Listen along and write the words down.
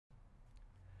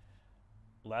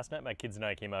Last night my kids and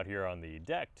I came out here on the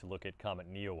deck to look at Comet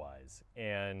Neowise,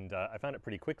 and I found it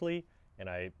pretty quickly, and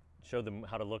I showed them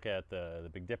how to look at the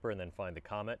Big Dipper and then find the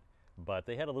comet, but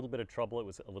they had a little bit of trouble. It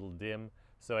was a little dim,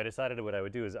 so I decided what I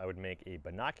would do is I would make a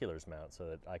binoculars mount so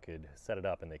that I could set it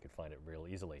up and they could find it real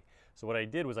easily. So what I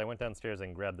did was I went downstairs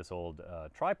and grabbed this old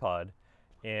tripod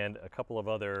and a couple of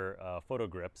other photo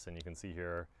grips, and you can see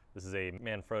here this is a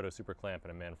Manfrotto super clamp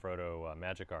and a Manfrotto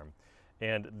magic arm.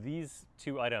 And these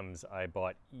two items I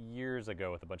bought years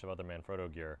ago with a bunch of other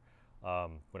Manfrotto gear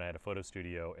when I had a photo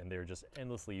studio, and they're just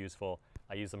endlessly useful.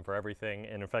 I use them for everything,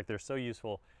 and in fact they're so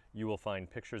useful you will find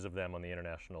pictures of them on the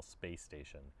International Space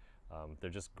Station. They're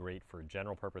just great for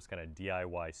general purpose kind of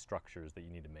DIY structures that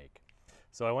you need to make.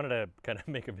 So I wanted to kind of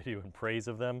make a video in praise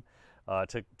of them.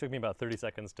 Took me about 30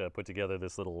 seconds to put together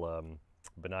this little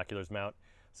binoculars mount.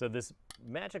 So this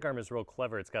magic arm is real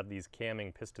clever. It's got these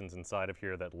camming pistons inside of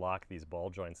here that lock these ball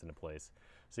joints into place.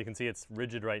 So you can see it's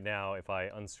rigid right now. If I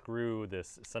unscrew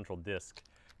this central disc,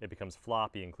 it becomes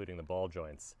floppy, including the ball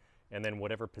joints. And then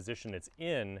whatever position it's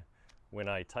in, when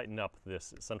I tighten up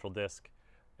this central disc,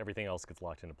 everything else gets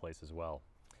locked into place as well.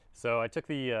 So I took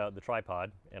the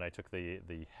tripod and I took the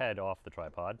head off the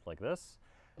tripod like this,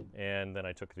 and then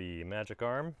I took the magic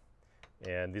arm,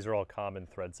 and these are all common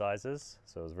thread sizes,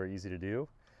 so it was very easy to do.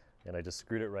 And I just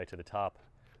screwed it right to the top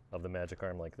of the magic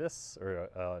arm like this, or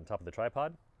on top of the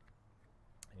tripod.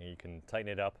 And you can tighten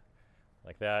it up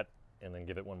like that and then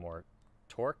give it one more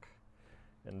torque.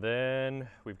 And then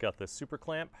we've got the super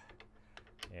clamp,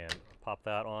 and pop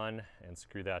that on and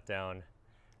screw that down.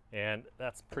 And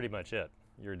that's pretty much it.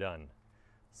 You're done.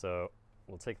 So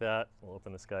we'll take that, we'll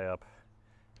open this guy up,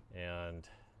 and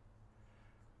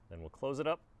then we'll close it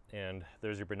up. And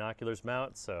there's your binoculars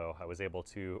mount. So I was able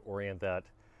to orient that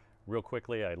real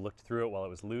quickly. I looked through it while it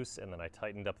was loose, and then I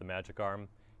tightened up the magic arm,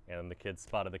 and the kids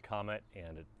spotted the comet,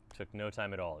 and it took no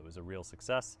time at all. It was a real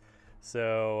success.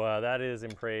 So that is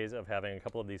in praise of having a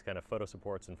couple of these kind of photo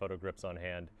supports and photo grips on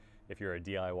hand if you're a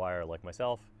DIYer like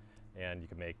myself, and you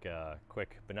can make a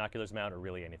quick binoculars mount or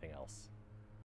really anything else.